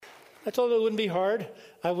I told him it wouldn't be hard.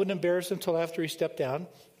 I wouldn't embarrass him until after he stepped down.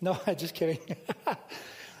 No, I'm just kidding.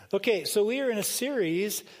 Okay, so we are in a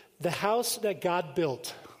series, The House That God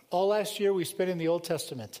Built. All last year we spent in the Old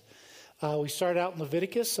Testament. We started out in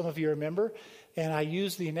Leviticus, some of you remember, and I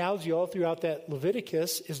used the analogy all throughout that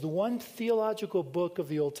Leviticus is the one theological book of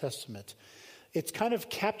the Old Testament. It's kind of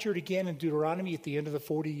captured again in Deuteronomy at the end of the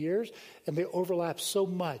 40 years, and they overlap so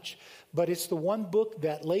much. But it's the one book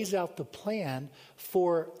that lays out the plan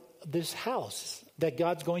for this house that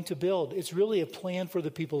God's going to build. It's really a plan for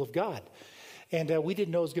the people of God. And we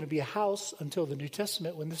didn't know it was going to be a house until the New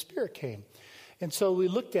Testament when the Spirit came. And so we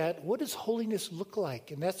looked at what does holiness look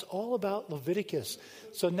like? And that's all about Leviticus.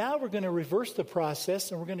 So now we're going to reverse the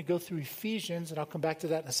process and we're going to go through Ephesians, and I'll come back to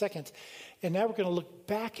that in a second. And now we're going to look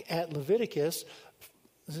back at Leviticus.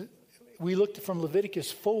 We looked from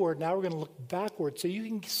Leviticus forward. Now we're going to look backward so you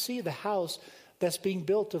can see the house that's being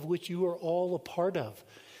built of which you are all a part of.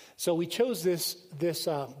 So we chose this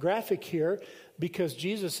graphic here because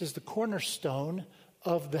Jesus is the cornerstone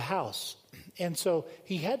of the house. And so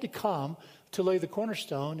he had to come to lay the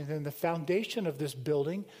cornerstone, and then the foundation of this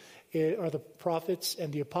building are the prophets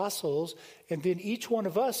and the apostles, and then each one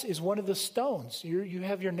of us is one of the stones. You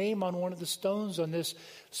have your name on one of the stones on this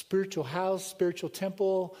spiritual house, spiritual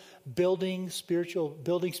temple,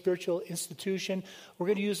 spiritual institution. We're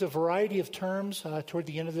going to use a variety of terms toward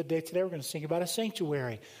the end of the day today. We're going to sing about a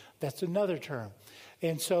sanctuary. That's another term.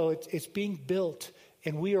 And so it's being built,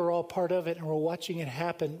 and we are all part of it, and we're watching it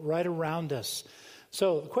happen right around us.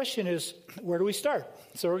 So the question is, where do we start?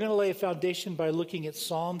 So we're going to lay a foundation by looking at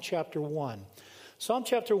Psalm chapter 1. Psalm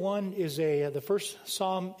chapter 1 is the first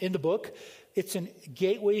psalm in the book. It's a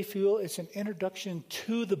gateway, if you will. It's an introduction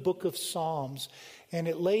to the book of Psalms, and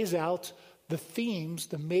it lays out the themes,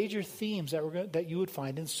 the major themes that you would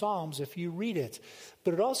find in Psalms if you read it.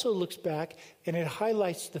 But it also looks back and it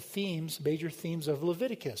highlights the major themes of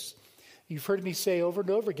Leviticus. You've heard me say over and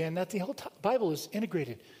over again that the whole Bible is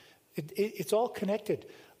integrated. It's all connected.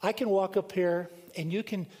 I can walk up here and you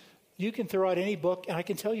can throw out any book and I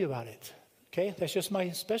can tell you about it. Okay? That's just my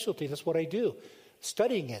specialty. That's what I do.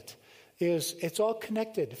 Studying it's all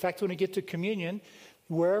connected. In fact, when we get to communion,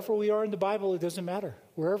 wherever we are in the Bible, it doesn't matter.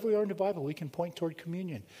 Wherever we are in the Bible, we can point toward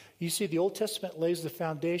communion. You see, the Old Testament lays the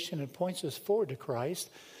foundation and points us forward to Christ.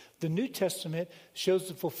 The New Testament shows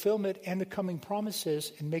the fulfillment and the coming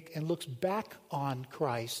promises and looks back on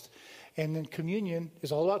Christ. And then communion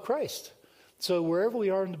is all about Christ. So wherever we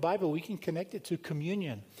are in the Bible, we can connect it to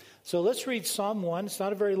communion. So let's read Psalm 1. It's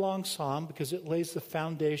not a very long psalm because it lays the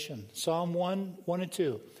foundation. Psalm 1 and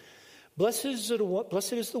 2. Blessed is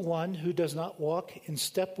the one who does not walk in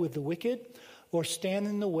step with the wicked, or stand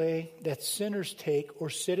in the way that sinners take, or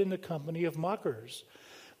sit in the company of mockers,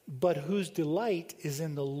 but whose delight is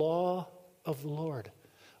in the law of the Lord.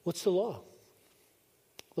 What's the law?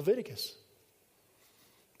 Leviticus.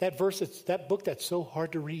 That book that's so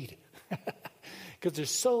hard to read because there's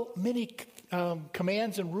so many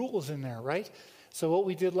commands and rules in there, right? So what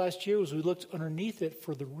we did last year was we looked underneath it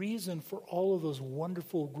for the reason for all of those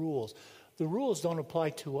wonderful rules. The rules don't apply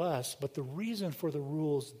to us, but the reason for the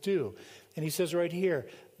rules do. And he says right here,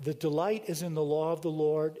 the delight is in the law of the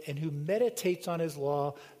Lord, and who meditates on his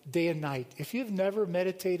law day and night. If you've never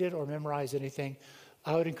meditated or memorized anything,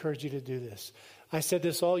 I would encourage you to do this. I said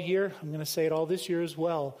this all year. I'm going to say it all this year as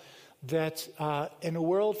well, that in a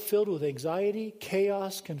world filled with anxiety,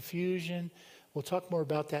 chaos, confusion, we'll talk more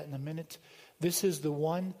about that in a minute. This is the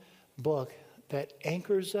one book that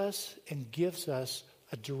anchors us and gives us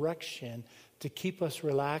a direction to keep us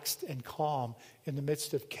relaxed and calm in the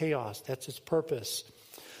midst of chaos. That's its purpose.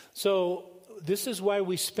 So this is why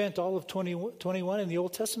we spent all of 2021 in the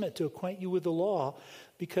Old Testament, to acquaint you with the law,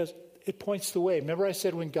 because it points the way. Remember I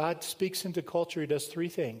said when God speaks into culture, he does three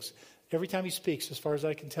things. Every time he speaks, as far as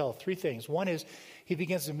I can tell, three things. One is he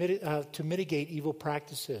begins to mitigate evil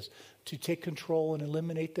practices, to take control and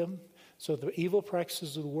eliminate them. So the evil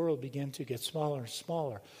practices of the world begin to get smaller and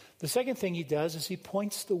smaller. The second thing he does is he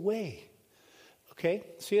points the way. Okay?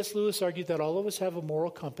 C.S. Lewis argued that all of us have a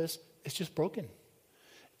moral compass. It's just broken.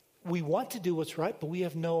 We want to do what's right, but we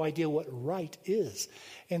have no idea what right is.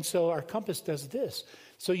 And so our compass does this.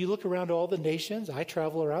 So you look around all the nations. I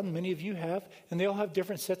travel around, many of you have, and they all have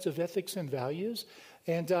different sets of ethics and values.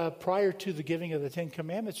 And prior to the giving of the Ten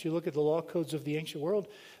Commandments, you look at the law codes of the ancient world,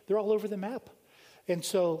 they're all over the map. And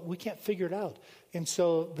so we can't figure it out. And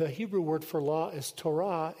so the Hebrew word for law is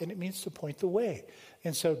Torah, and it means to point the way.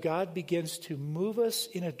 And so God begins to move us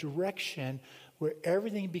in a direction where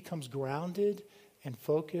everything becomes grounded and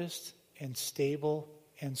focused and stable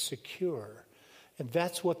and secure. And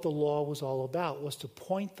that's what the law was all about, was to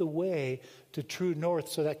point the way to true north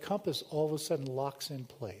so that compass all of a sudden locks in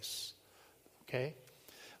place. Okay?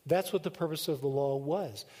 That's what the purpose of the law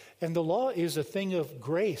was. And the law is a thing of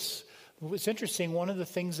grace. It's interesting, one of the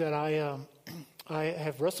things that I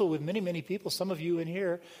have wrestled with many, many people, some of you in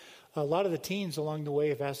here, a lot of the teens along the way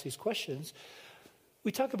have asked these questions.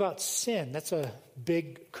 We talk about sin. That's a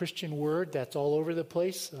big Christian word that's all over the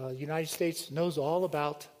place. The United States knows all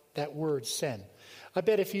about that word, sin. I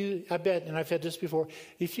bet, and I've had this before,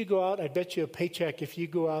 if you go out, I bet you a paycheck if you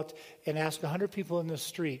go out and ask 100 people in the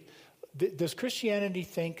street, does Christianity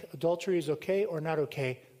think adultery is okay or not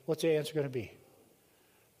okay? What's the answer going to be?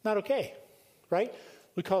 Not okay, right?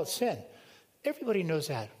 We call it sin. Everybody knows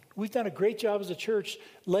that. We've done a great job as a church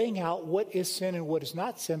laying out what is sin and what is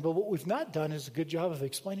not sin, but what we've not done is a good job of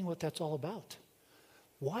explaining what that's all about.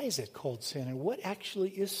 Why is it called sin, and what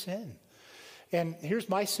actually is sin? And here's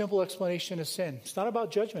my simple explanation of sin. It's not about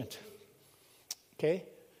judgment. Okay?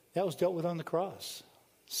 That was dealt with on the cross.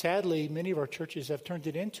 Sadly, many of our churches have turned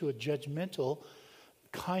it into a judgmental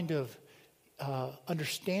kind of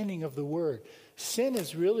understanding of the word. Sin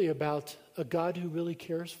is really about a God who really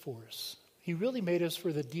cares for us. He really made us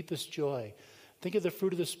for the deepest joy. Think of the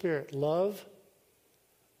fruit of the Spirit. Love.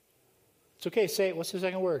 It's okay, say it. What's the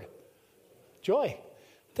second word? Joy.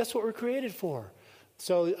 That's what we're created for.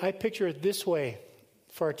 So I picture it this way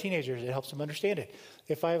for our teenagers. It helps them understand it.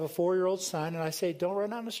 If I have a 4-year-old son and I say, don't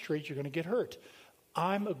run on the street, you're going to get hurt.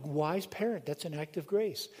 I'm a wise parent. That's an act of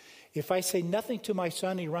grace. If I say nothing to my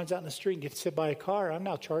son, he runs out in the street and gets hit by a car, I'm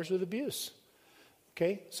now charged with abuse.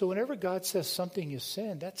 Okay? So whenever God says something is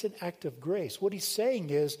sin, that's an act of grace. What he's saying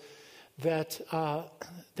is that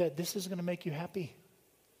this is going to make you happy.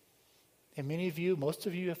 And many of you, most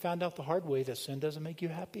of you have found out the hard way that sin doesn't make you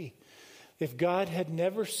happy. If God had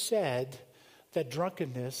never said that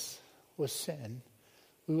drunkenness was sin,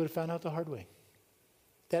 we would have found out the hard way.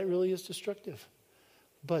 That really is destructive.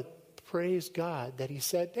 But praise God that he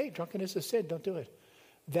said, hey, drunkenness is sin, don't do it.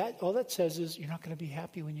 All that says is you're not going to be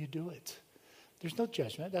happy when you do it. There's no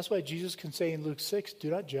judgment. That's why Jesus can say in Luke 6, do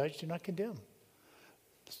not judge, do not condemn.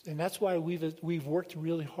 And that's why we've worked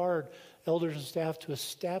really hard, elders and staff, to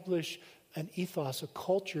establish an ethos, a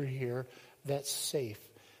culture here that's safe.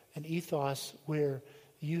 An ethos where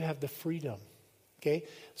you have the freedom. Okay?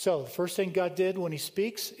 So the first thing God did when he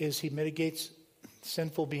speaks is he mitigates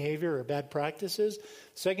sinful behavior or bad practices.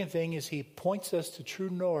 Second thing is he points us to true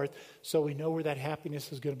north so we know where that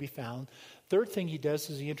happiness is going to be found. Third thing he does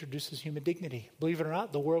is he introduces human dignity. Believe it or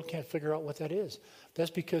not, the world can't figure out what that is.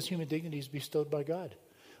 That's because human dignity is bestowed by God.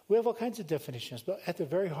 We have all kinds of definitions, but at the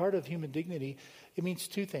very heart of human dignity, it means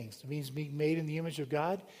two things. It means being made in the image of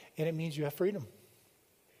God, and it means you have freedom.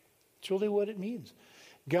 It's really what it means.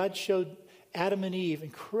 God showed Adam and Eve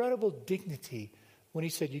incredible dignity when he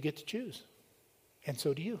said, you get to choose. And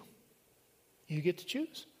so do you. You get to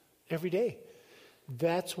choose every day.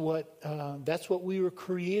 That's what we were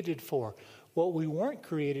created for. What we weren't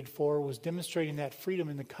created for was demonstrating that freedom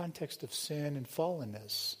in the context of sin and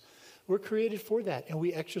fallenness. We're created for that, and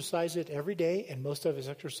we exercise it every day, and most of us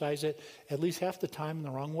exercise it at least half the time in the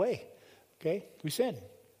wrong way. Okay? We sin.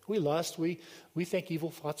 We lust, we think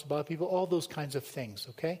evil thoughts about people, all those kinds of things,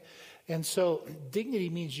 okay? And so dignity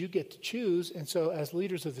means you get to choose. And so as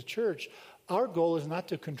leaders of the church, our goal is not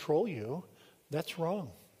to control you. That's wrong.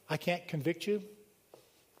 I can't convict you,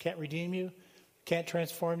 can't redeem you, can't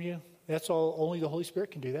transform you. That's all, only the Holy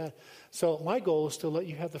Spirit can do that. So my goal is to let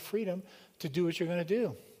you have the freedom to do what you're going to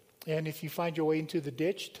do. And if you find your way into the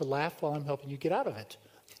ditch, to laugh while I'm helping you get out of it.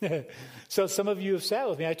 So some of you have sat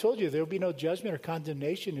with me. I told you there will be no judgment or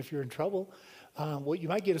condemnation if you're in trouble. What you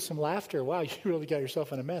might get is some laughter. Wow, you really got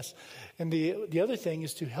yourself in a mess. And the other thing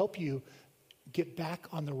is to help you get back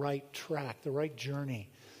on the right track, the right journey.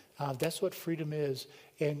 That's what freedom is.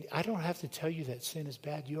 And I don't have to tell you that sin is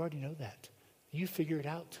bad. You already know that. You figure it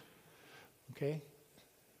out. Okay?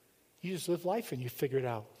 You just live life and you figure it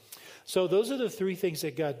out. So those are the three things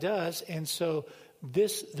that God does. And so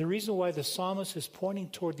the reason why the psalmist is pointing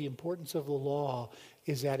toward the importance of the law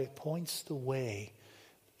is that it points the way.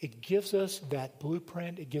 It gives us that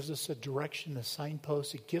blueprint. It gives us a direction, a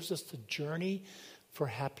signpost. It gives us the journey for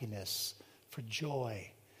happiness, for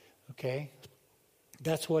joy. Okay?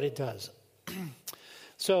 That's what it does.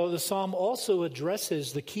 So the psalm also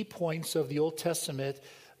addresses the key points of the Old Testament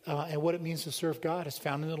and what it means to serve God as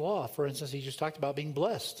found in the law. For instance, he just talked about being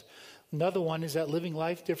blessed. Another one is that living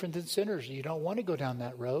life different than sinners. You don't want to go down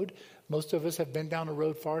that road. Most of us have been down the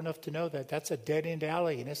road far enough to know that that's a dead-end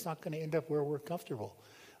alley, and it's not going to end up where we're comfortable.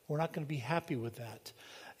 we're not going to be happy with that.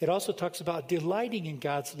 It also talks about delighting in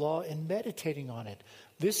God's law and meditating on it.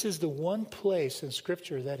 This is the one place in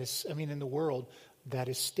Scripture in the world, that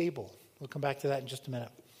is stable. We'll come back to that in just a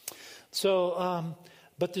minute. So,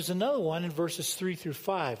 but there's another one in verses 3 through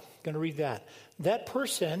 5. I'm going to read that. That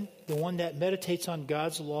person, the one that meditates on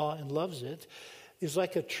God's law and loves it, is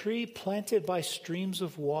like a tree planted by streams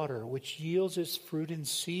of water, which yields its fruit in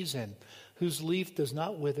season, whose leaf does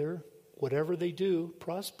not wither. Whatever they do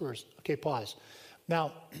prospers. Okay, pause.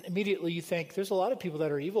 Now, immediately you think, there's a lot of people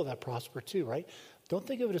that are evil that prosper too, right? Don't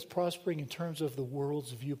think of it as prospering in terms of the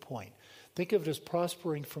world's viewpoint. Think of it as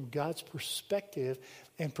prospering from God's perspective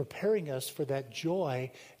and preparing us for that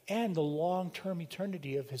joy and the long-term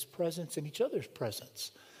eternity of his presence and each other's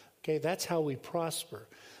presence. Okay, that's how we prosper.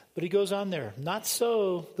 But he goes on there, not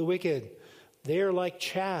so the wicked. They are like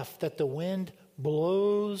chaff that the wind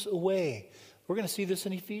blows away. We're going to see this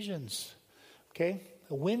in Ephesians. Okay,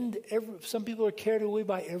 some people are carried away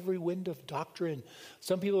by every wind of doctrine.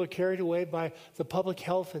 Some people are carried away by the public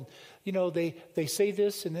health. And, they say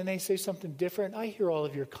this and then they say something different. I hear all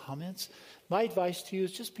of your comments. My advice to you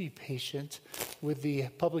is just be patient with the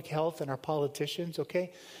public health and our politicians,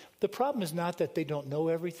 okay? The problem is not that they don't know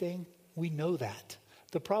everything. We know that.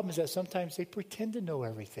 The problem is that sometimes they pretend to know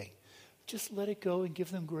everything. Just let it go and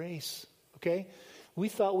give them grace, okay? We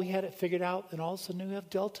thought we had it figured out, and all of a sudden we have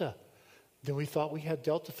Delta. Then we thought we had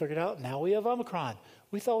Delta figured out. Now we have Omicron.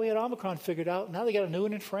 We thought we had Omicron figured out. Now they got a new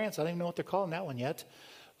one in France. I don't even know what they're calling that one yet.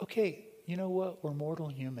 Okay, you know what? We're mortal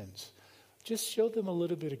humans. Just show them a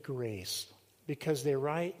little bit of grace because they're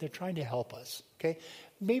right. They're trying to help us, okay?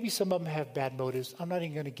 Maybe some of them have bad motives. I'm not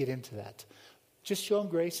even going to get into that. Just show them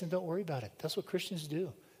grace and don't worry about it. That's what Christians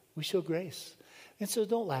do. We show grace. And so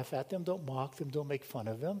don't laugh at them. Don't mock them. Don't make fun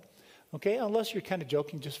of them, okay? Unless you're kind of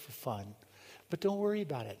joking just for fun. But don't worry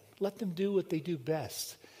about it. Let them do what they do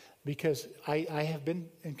best. Because I have been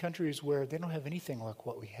in countries where they don't have anything like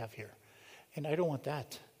what we have here. And I don't want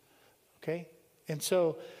that. Okay? And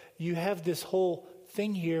so you have this whole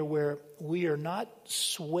thing here where we are not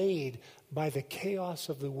swayed by the chaos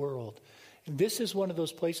of the world. And this is one of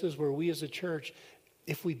those places where we as a church,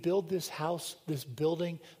 if we build this house, this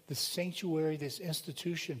building, this sanctuary, this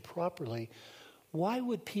institution properly, why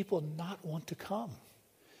would people not want to come?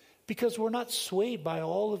 Because we're not swayed by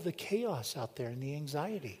all of the chaos out there and the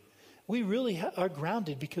anxiety. We really are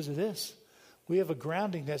grounded because of this. We have a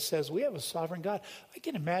grounding that says we have a sovereign God. I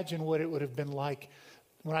can imagine what it would have been like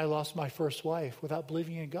when I lost my first wife without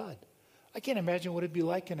believing in God. I can't imagine what it'd be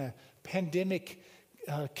like in a pandemic,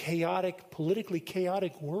 politically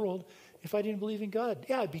chaotic world if I didn't believe in God.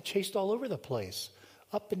 Yeah, I'd be chased all over the place,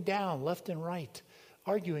 up and down, left and right,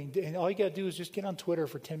 arguing. And all you got to do is just get on Twitter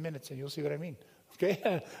for 10 minutes and you'll see what I mean.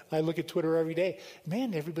 Okay, I look at Twitter every day.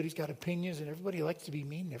 Man, everybody's got opinions and everybody likes to be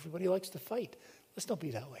mean. And everybody likes to fight. Let's don't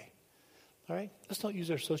be that way. All right? Let's not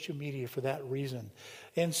use our social media for that reason.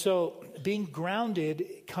 And so being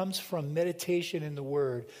grounded comes from meditation in the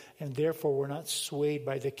Word, and therefore we're not swayed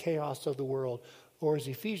by the chaos of the world. Or as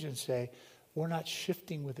Ephesians say, we're not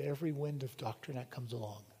shifting with every wind of doctrine that comes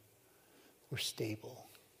along. We're stable.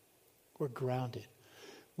 We're grounded.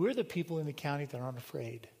 We're the people in the county that aren't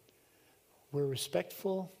afraid. We're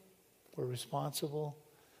respectful, we're responsible,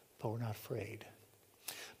 but we're not afraid.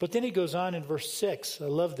 But then he goes on in verse 6. I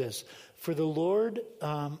love this. For the Lord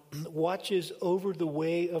watches over the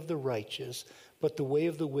way of the righteous, but the way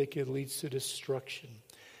of the wicked leads to destruction.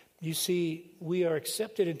 You see, we are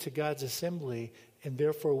accepted into God's assembly, and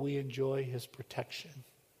therefore we enjoy his protection.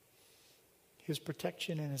 His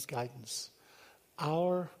protection and his guidance.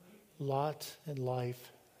 Our lot in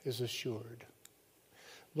life is assured.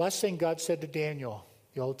 Last thing God said to Daniel,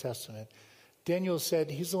 the Old Testament, Daniel said,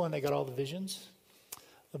 he's the one that got all the visions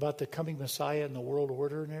about the coming Messiah and the world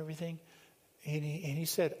order and everything. And he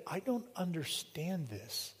said, I don't understand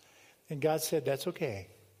this. And God said, that's okay.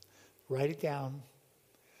 Write it down.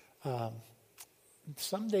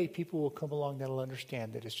 Someday people will come along that'll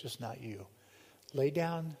understand that it's just not you. Lay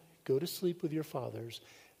down, go to sleep with your fathers,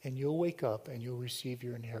 and you'll wake up and you'll receive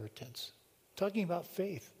your inheritance. Talking about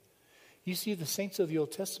faith. You see, the saints of the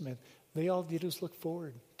Old Testament, they all did was look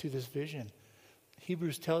forward to this vision.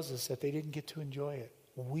 Hebrews tells us that they didn't get to enjoy it.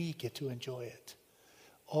 We get to enjoy it.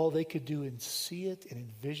 All they could do is see it and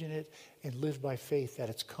envision it and live by faith that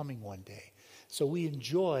it's coming one day. So we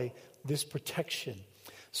enjoy this protection.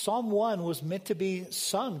 Psalm 1 was meant to be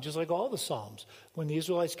sung just like all the Psalms. When the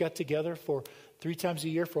Israelites got together for 3 times a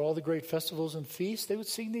year for all the great festivals and feasts, they would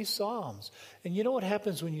sing these psalms. And you know what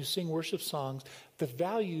happens when you sing worship songs? The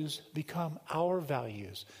values become our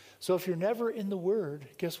values. So if you're never in the Word,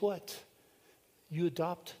 guess what? You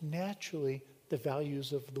adopt naturally the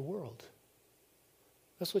values of the world.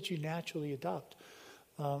 That's what you naturally adopt.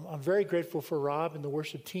 I'm very grateful for Rob and the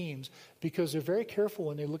worship teams because they're very careful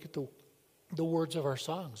when they look at the words of our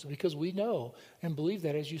songs, because we know and believe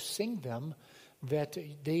that as you sing them, that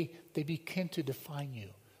they begin to define you,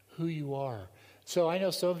 who you are. So I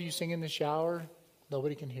know some of you sing in the shower,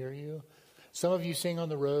 nobody can hear you. Some of you sing on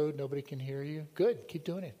the road, nobody can hear you. Good, keep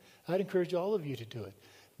doing it. I'd encourage all of you to do it.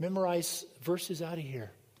 Memorize verses out of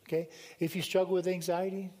here, okay? If you struggle with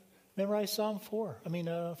anxiety, memorize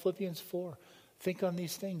Philippians 4. Think on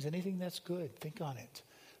these things. Anything that's good, think on it.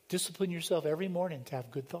 Discipline yourself every morning to have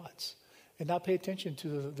good thoughts and not pay attention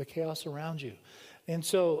to the chaos around you. And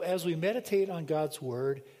so as we meditate on God's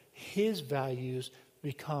word, his values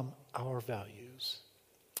become our values.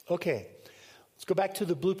 Okay, let's go back to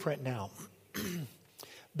the blueprint now.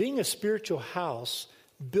 Being a spiritual house,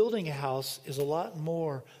 building a house is a lot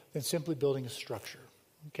more than simply building a structure.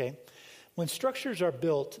 Okay? When structures are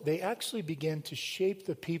built, they actually begin to shape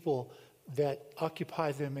the people that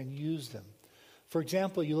occupy them and use them. For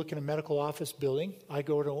example, you look in a medical office building. I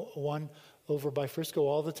go to one over by Frisco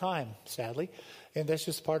all the time, sadly, and that's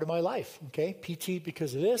just part of my life. Okay? PT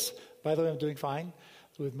because of this. By the way, I'm doing fine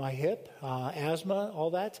with my hip, asthma,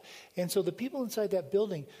 all that. And so the people inside that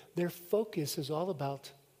building, their focus is all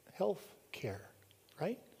about health care,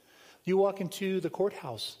 right? You walk into the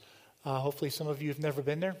courthouse. Hopefully some of you have never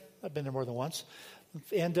been there. I've been there more than once.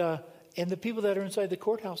 And the people that are inside the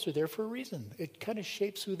courthouse are there for a reason. It kind of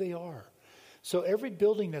shapes who they are. So every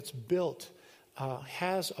building that's built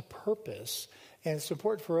has a purpose, and it's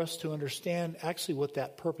important for us to understand actually what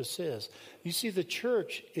that purpose is. You see, the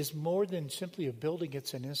church is more than simply a building.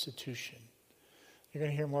 It's an institution. You're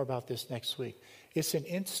going to hear more about this next week. It's an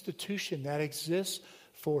institution that exists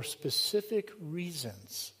for specific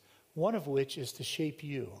reasons, one of which is to shape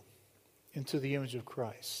you into the image of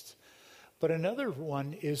Christ. But another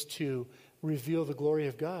one is to reveal the glory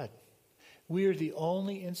of God. We are the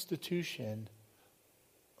only institution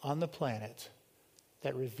on the planet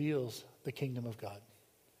that reveals the kingdom of God.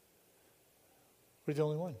 We're the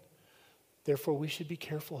only one. Therefore, we should be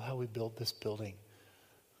careful how we build this building.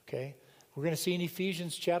 Okay? We're going to see in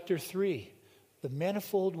Ephesians chapter 3, the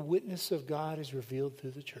manifold witness of God is revealed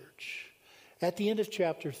through the church. At the end of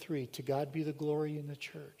chapter 3, to God be the glory in the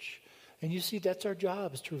church. And you see, that's our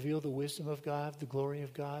job, is to reveal the wisdom of God, the glory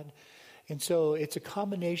of God. And so it's a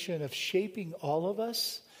combination of shaping all of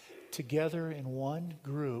us together in one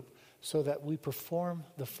group so that we perform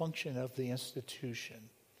the function of the institution.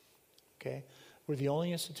 Okay? We're the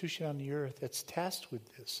only institution on the earth that's tasked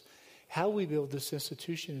with this. How we build this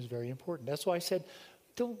institution is very important. That's why I said,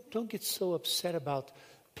 don't get so upset about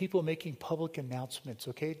people making public announcements,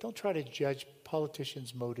 okay? Don't try to judge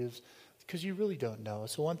politicians' motives, because you really don't know.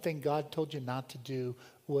 So one thing God told you not to do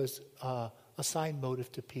was assign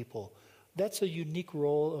motive to people. That's a unique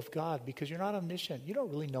role of God, because you're not omniscient. You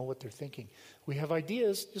don't really know what they're thinking. We have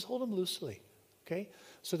ideas, just hold them loosely, okay?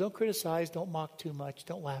 So don't criticize, don't mock too much,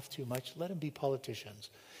 don't laugh too much. Let them be politicians,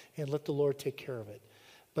 and let the Lord take care of it.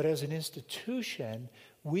 But as an institution,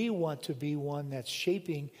 we want to be one that's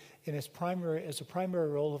shaping in as a primary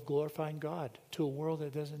role of glorifying God to a world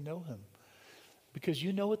that doesn't know him. Because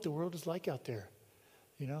you know what the world is like out there.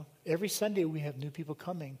 You know, every Sunday we have new people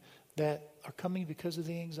coming that are coming because of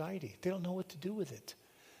the anxiety. They don't know what to do with it.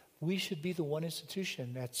 We should be the one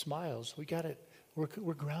institution that smiles. We got it.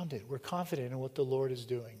 We're grounded. We're confident in what the Lord is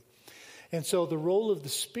doing. And so the role of the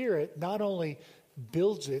Spirit not only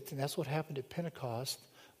builds it, and that's what happened at Pentecost.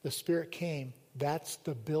 The Spirit came. That's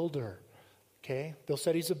the builder. Okay? Bill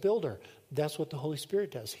said he's a builder. That's what the Holy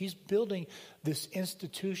Spirit does. He's building this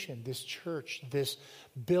institution, this church, this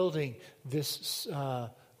building, this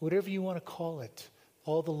whatever you want to call it,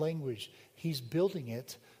 all the language. He's building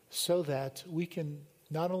it so that we can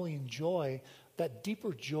not only enjoy that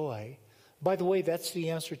deeper joy. By the way, that's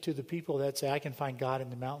the answer to the people that say, I can find God in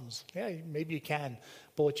the mountains. Yeah, maybe you can,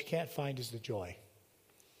 but what you can't find is the joy.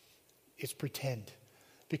 It's pretend.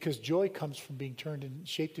 Because joy comes from being turned and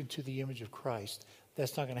shaped into the image of Christ.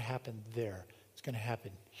 That's not going to happen there. It's going to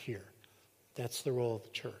happen here. That's the role of the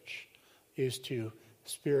church, is to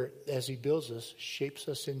Spirit, as he builds us, shapes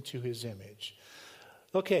us into his image.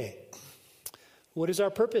 Okay, what is our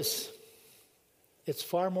purpose? It's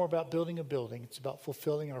far more about building a building. It's about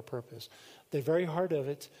fulfilling our purpose. The very heart of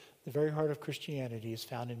it, the very heart of Christianity is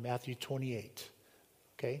found in Matthew 28.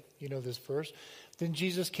 Okay, you know this verse. Then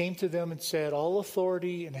Jesus came to them and said, all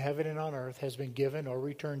authority in heaven and on earth has been given or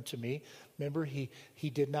returned to me. Remember, he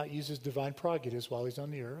did not use his divine prerogatives while he's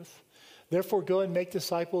on the earth. Therefore, go and make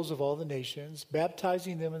disciples of all the nations,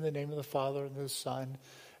 baptizing them in the name of the Father and the Son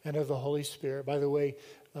and of the Holy Spirit. By the way,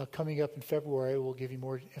 coming up in February, we'll give you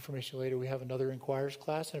more information later. We have another Inquirers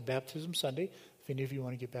class and a Baptism Sunday, if any of you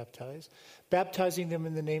want to get baptized. Baptizing them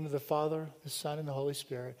in the name of the Father, the Son, and the Holy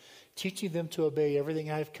Spirit. Teaching them to obey everything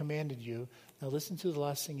I have commanded you. Now listen to the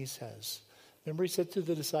last thing he says. Remember he said to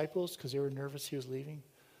the disciples, because they were nervous he was leaving,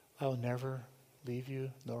 I will never leave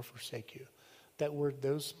you nor forsake you. That word,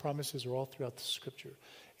 those promises are all throughout the Scripture.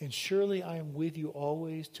 And surely I am with you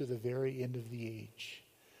always to the very end of the age.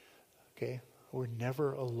 Okay? We're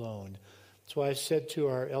never alone. That's why I've said to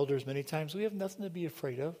our elders many times, we have nothing to be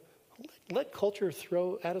afraid of. Let culture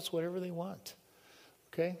throw at us whatever they want.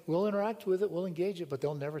 Okay? We'll interact with it, we'll engage it, but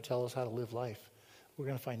they'll never tell us how to live life. We're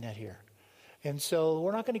going to find that here. And so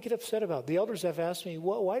we're not going to get upset about it. The elders have asked me,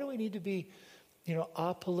 why do we need to be,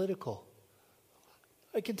 apolitical?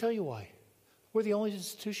 I can tell you why. We're the only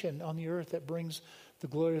institution on the earth that brings the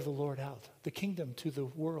glory of the Lord out, the kingdom to the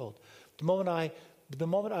world. The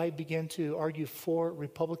moment I begin to argue for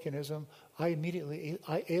republicanism, I immediately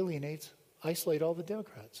isolate all the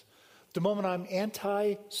Democrats. The moment I'm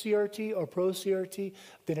anti-CRT or pro-CRT,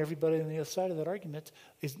 then everybody on the other side of that argument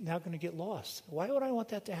is now going to get lost. Why would I want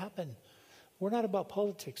that to happen? We're not about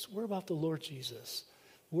politics. We're about the Lord Jesus.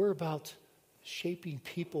 We're about shaping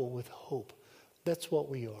people with hope. That's what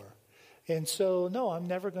we are. And so, no, I'm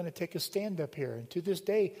never going to take a stand up here. And to this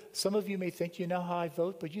day, some of you may think you know how I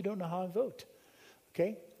vote, but you don't know how I vote.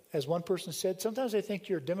 Okay? As one person said, sometimes I think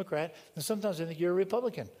you're a Democrat, and sometimes I think you're a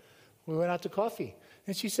Republican. We went out to coffee.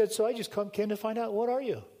 And she said, so I just came to find out, what are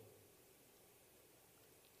you?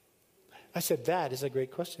 I said, that is a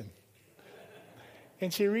great question.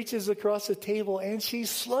 And she reaches across the table and she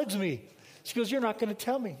slugs me. She goes, you're not going to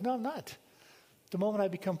tell me. No, I'm not. The moment I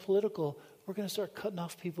become political, we're going to start cutting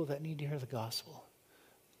off people that need to hear the gospel.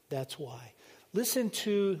 That's why. Listen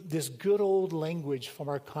to this good old language from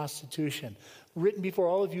our Constitution, written before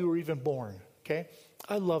all of you were even born, okay?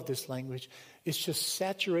 I love this language. It's just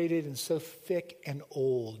saturated and so thick and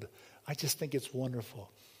old. I just think it's wonderful.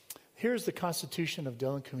 Here's the Constitution of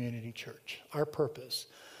Dillon Community Church, our purpose.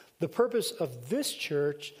 The purpose of this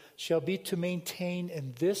church shall be to maintain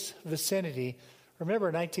in this vicinity. Remember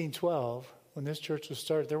 1912, when this church was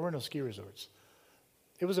started, there were no ski resorts.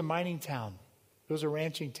 It was a mining town. It was a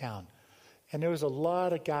ranching town. And there was a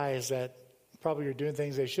lot of guys that probably are doing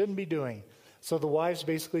things they shouldn't be doing. So the wives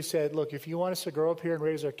basically said, look, if you want us to grow up here and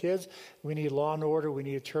raise our kids, we need law and order, we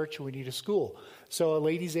need a church, and we need a school. So a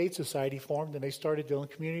ladies' aid society formed, and they started Dillon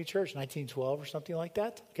Community Church, 1912 or something like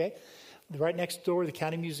that, okay? Right next door, the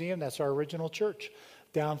county museum, that's our original church,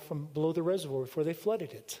 down from below the reservoir before they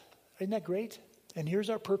flooded it. Isn't that great? And here's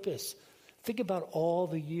our purpose. Think about all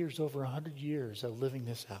the years, over 100 years of living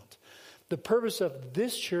this out. The purpose of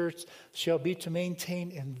this church shall be to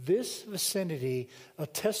maintain in this vicinity a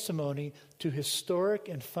testimony to historic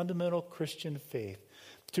and fundamental Christian faith,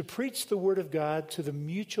 to preach the word of God to the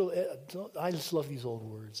mutual, I just love these old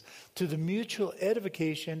words, to the mutual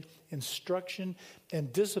edification, instruction,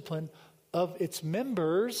 and discipline of its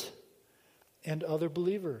members and other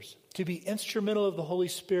believers, to be instrumental of the Holy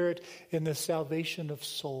Spirit in the salvation of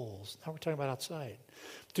souls. Now we're talking about outside.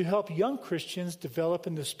 To help young Christians develop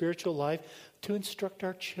in the spiritual life, to instruct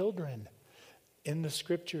our children in the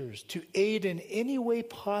Scriptures, to aid in any way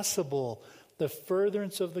possible the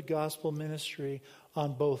furtherance of the gospel ministry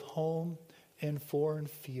on both home and foreign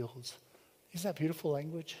fields. Isn't that beautiful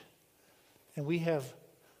language? And we have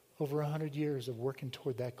over 100 years of working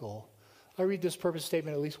toward that goal. I read this purpose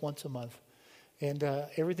statement at least once a month. And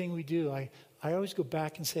everything we do, I always go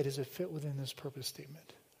back and say, does it fit within this purpose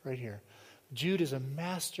statement right here? Jude is a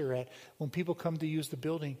master at, when people come to use the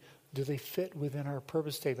building, do they fit within our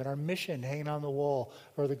purpose statement? Our mission hanging on the wall,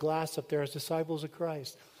 or the glass up there as disciples of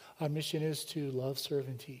Christ. Our mission is to love, serve,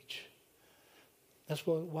 and teach. That's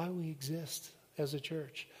why we exist as a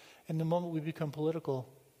church. And the moment we become political,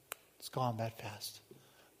 it's gone that fast.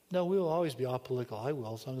 No, we will always be apolitical. I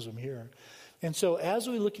will, as long as I'm here. And so as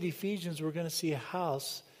we look at Ephesians, we're going to see a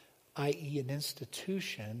house, i.e. an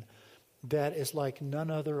institution, that is like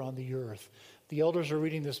none other on the earth. The elders are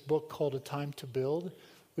reading this book called A Time to Build,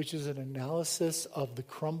 which is an analysis of the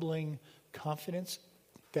crumbling confidence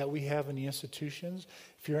that we have in the institutions.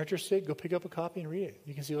 If you're interested, go pick up a copy and read it.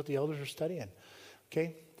 You can see what the elders are studying.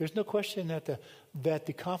 Okay? There's no question that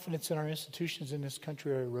the confidence in our institutions in this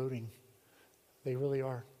country are eroding. They really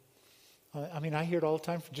are. I hear it all the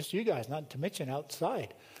time from just you guys, not to mention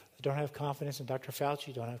outside. Don't have confidence in Dr.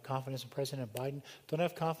 Fauci, don't have confidence in President Biden, don't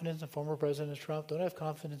have confidence in former President Trump, don't have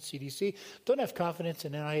confidence in CDC, don't have confidence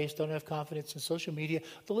in NIH, don't have confidence in social media.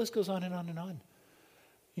 The list goes on and on and on.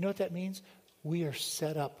 You know what that means? We are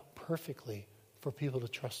set up perfectly for people to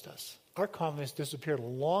trust us. Our confidence disappeared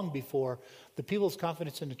long before the people's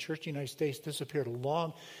confidence in the church in the United States disappeared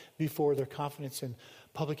long before their confidence in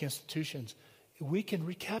public institutions. We can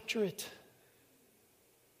recapture it.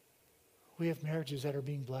 We have marriages that are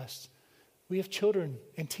being blessed. We have children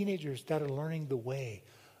and teenagers that are learning the way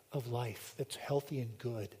of life that's healthy and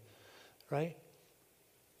good, right?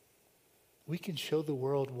 We can show the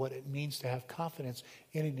world what it means to have confidence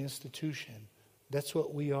in an institution. That's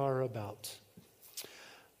what we are about.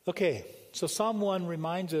 Okay, so Psalm 1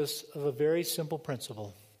 reminds us of a very simple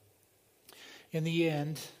principle. In the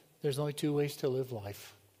end, there's only two ways to live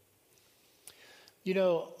life. You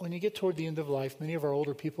know, when you get toward the end of life, many of our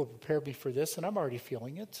older people prepare me for this, and I'm already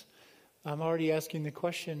feeling it. I'm already asking the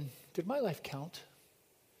question, did my life count?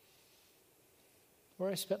 Where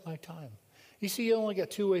I spent my time? You see, you only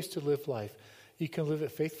got two ways to live life. You can live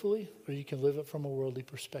it faithfully, or you can live it from a worldly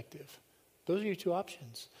perspective. Those are your two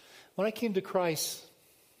options. When I came to Christ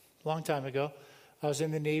a long time ago, I was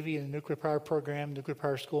in the Navy in the nuclear power program, nuclear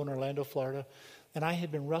power school in Orlando, Florida, and I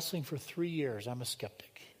had been wrestling for 3 years. I'm a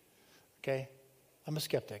skeptic, okay? I'm a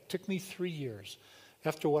skeptic. It took me 3 years.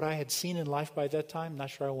 After what I had seen in life by that time, not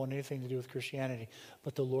sure I wanted anything to do with Christianity,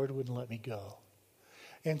 but the Lord wouldn't let me go.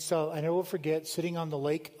 And so I never forget sitting on the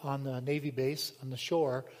lake on the Navy base on the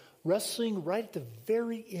shore, wrestling right at the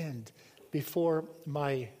very end before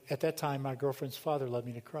at that time, my girlfriend's father led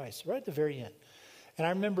me to Christ, right at the very end. And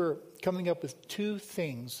I remember coming up with two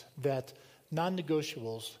things that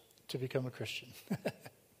non-negotiables to become a Christian.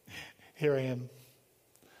 Here I am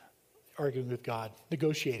arguing with God,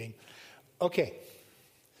 negotiating. Okay,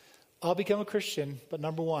 I'll become a Christian, but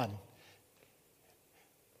number one,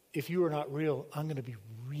 if you are not real, I'm going to be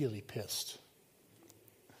really pissed.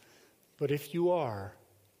 But if you are,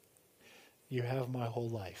 you have my whole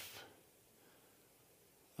life.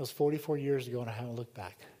 That was 44 years ago, and I haven't looked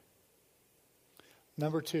back.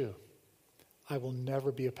 Number two, I will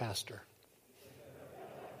never be a pastor.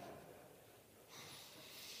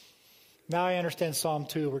 Now I understand Psalm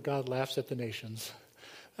 2 where God laughs at the nations.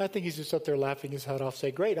 I think he's just up there laughing his head off,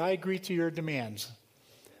 say, great, I agree to your demands.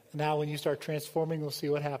 Now when you start transforming, we'll see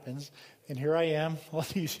what happens. And here I am, all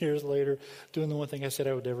these years later, doing the one thing I said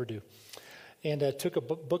I would never do. And I took a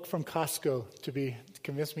book from Costco to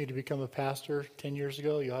convince me to become a pastor 10 years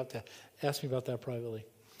ago. You'll have to ask me about that privately.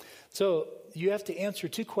 So you have to answer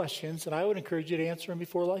two questions, and I would encourage you to answer them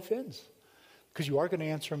before life ends, because you are going to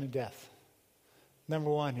answer them in death. Number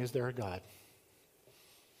one, is there a God?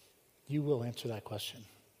 You will answer that question.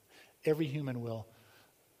 Every human will.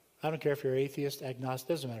 I don't care if you're atheist, agnostic,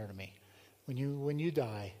 doesn't matter to me. When you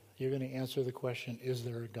die, you're going to answer the question, is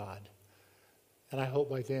there a God? And I hope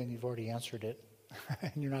by then you've already answered it,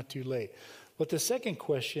 and you're not too late. But the second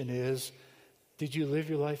question is, did you live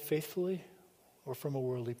your life faithfully or from a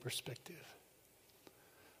worldly perspective?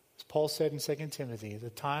 As Paul said in 2 Timothy, the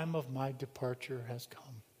time of my departure has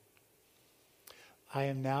come. I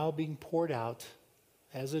am now being poured out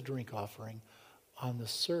as a drink offering on the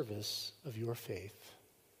service of your faith.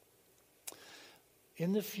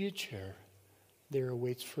 In the future, there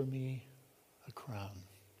awaits for me a crown.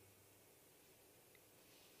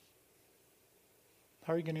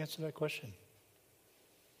 How are you going to answer that question?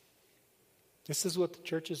 This is what the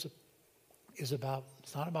church is about.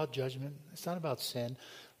 It's not about judgment. It's not about sin.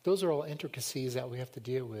 Those are all intricacies that we have to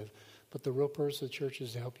deal with. But the real purpose of the church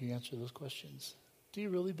is to help you answer those questions. Do you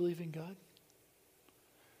really believe in God?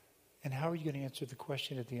 And how are you going to answer the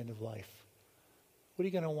question at the end of life? What are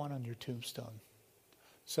you going to want on your tombstone?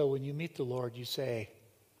 So when you meet the Lord, you say,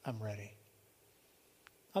 I'm ready.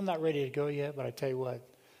 I'm not ready to go yet, but I tell you what,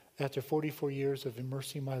 after 44 years of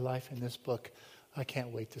immersing my life in this book, I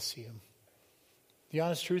can't wait to see him. The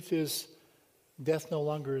honest truth is, death no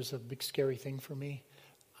longer is a big scary thing for me.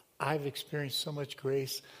 I've experienced so much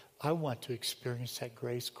grace. I want to experience that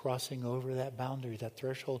grace crossing over that boundary, that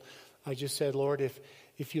threshold. I just said, Lord,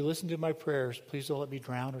 if you listen to my prayers, please don't let me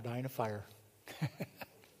drown or die in a fire.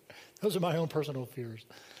 Those are my own personal fears.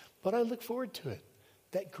 But I look forward to it.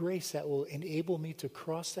 That grace that will enable me to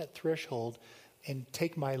cross that threshold and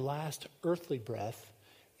take my last earthly breath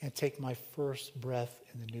and take my first breath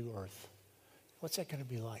in the new earth. What's that going to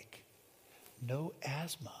be like? No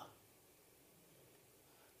asthma.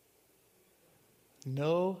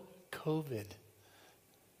 No COVID.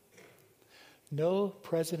 No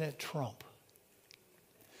President Trump.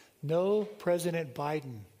 No President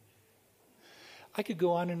Biden. I could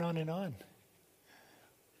go on and on and on.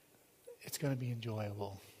 It's going to be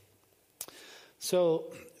enjoyable.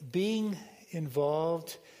 So being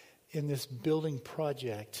involved in this building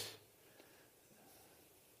project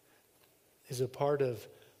is a part of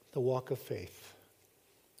the walk of faith.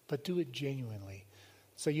 But do it genuinely.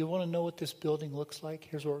 So you want to know what this building looks like?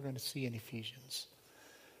 Here's what we're going to see in Ephesians.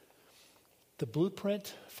 The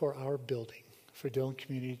blueprint for our building, for Dillon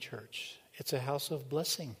Community Church. It's a house of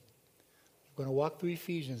blessing. We're going to walk through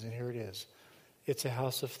Ephesians, and here it is. It's a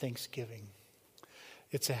house of thanksgiving.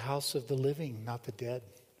 It's a house of the living, not the dead.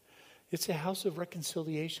 It's a house of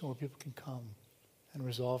reconciliation where people can come and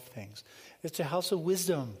resolve things. It's a house of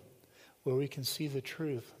wisdom where we can see the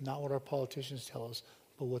truth, not what our politicians tell us,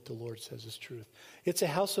 but what the Lord says is truth. It's a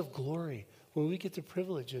house of glory where we get the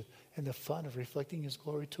privilege of, and the fun of reflecting his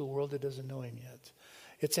glory to a world that doesn't know him yet.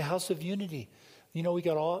 It's a house of unity. You know, we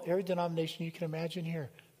got every denomination you can imagine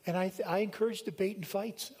here. And I encourage debate and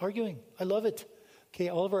fights, arguing. I love it. Okay,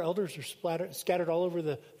 all of our elders are scattered all over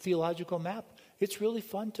the theological map. It's really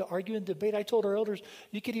fun to argue and debate. I told our elders,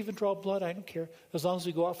 you could even draw blood. I don't care, as long as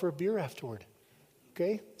we go out for a beer afterward.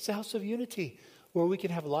 Okay? It's a house of unity where we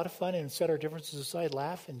can have a lot of fun and set our differences aside,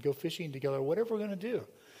 laugh, and go fishing together, whatever we're going to do.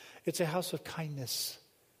 It's a house of kindness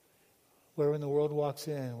where when the world walks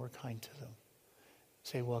in, we're kind to them.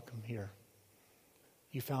 Say, welcome here.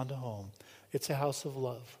 You found a home. It's a house of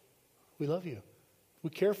love. We love you. We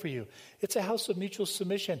care for you. It's a house of mutual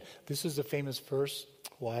submission. This is the famous verse,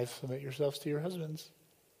 wives, submit yourselves to your husbands.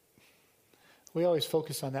 We always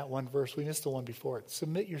focus on that one verse. We missed the one before it.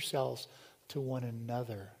 Submit yourselves to one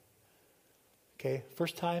another. Okay,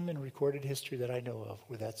 first time in recorded history that I know of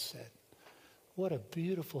where that's said. What a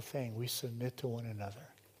beautiful thing. We submit to one another.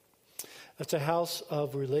 It's a house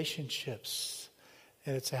of relationships,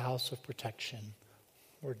 and it's a house of protection,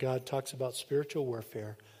 where God talks about spiritual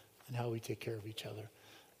warfare and how we take care of each other.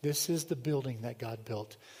 This is the building that God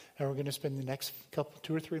built. And we're going to spend the next 2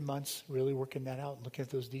 or 3 months really working that out and looking at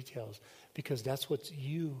those details, because that's what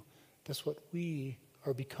we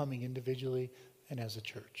are becoming individually and as a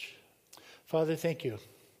church. Father, thank you.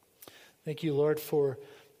 Thank you, Lord, for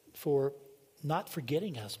not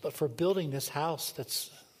forgetting us, but for building this house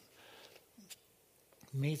that's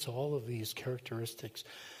meets all of these characteristics,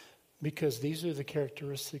 because these are the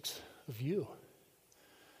characteristics of you.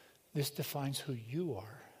 This defines who you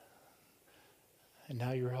are. And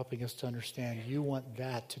now you're helping us to understand you want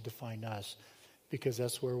that to define us, because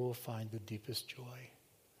that's where we'll find the deepest joy.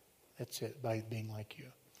 That's it, by being like you.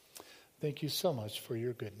 Thank you so much for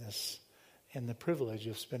your goodness and the privilege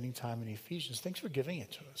of spending time in Ephesians. Thanks for giving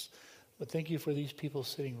it to us. But thank you for these people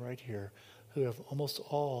sitting right here who have almost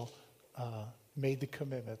all made the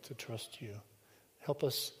commitment to trust you. Help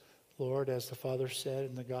us, Lord, as the Father said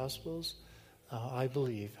in the Gospels, I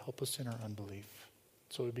believe. Help us in our unbelief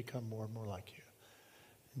so we become more and more like you.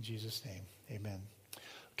 In Jesus' name, amen.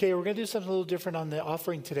 Okay, we're going to do something a little different on the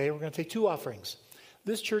offering today. We're going to take 2 offerings.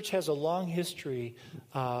 This church has a long history.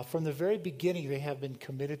 From the very beginning, they have been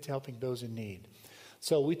committed to helping those in need.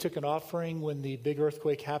 So we took an offering when the big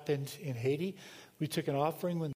earthquake happened in Haiti. We took an offering when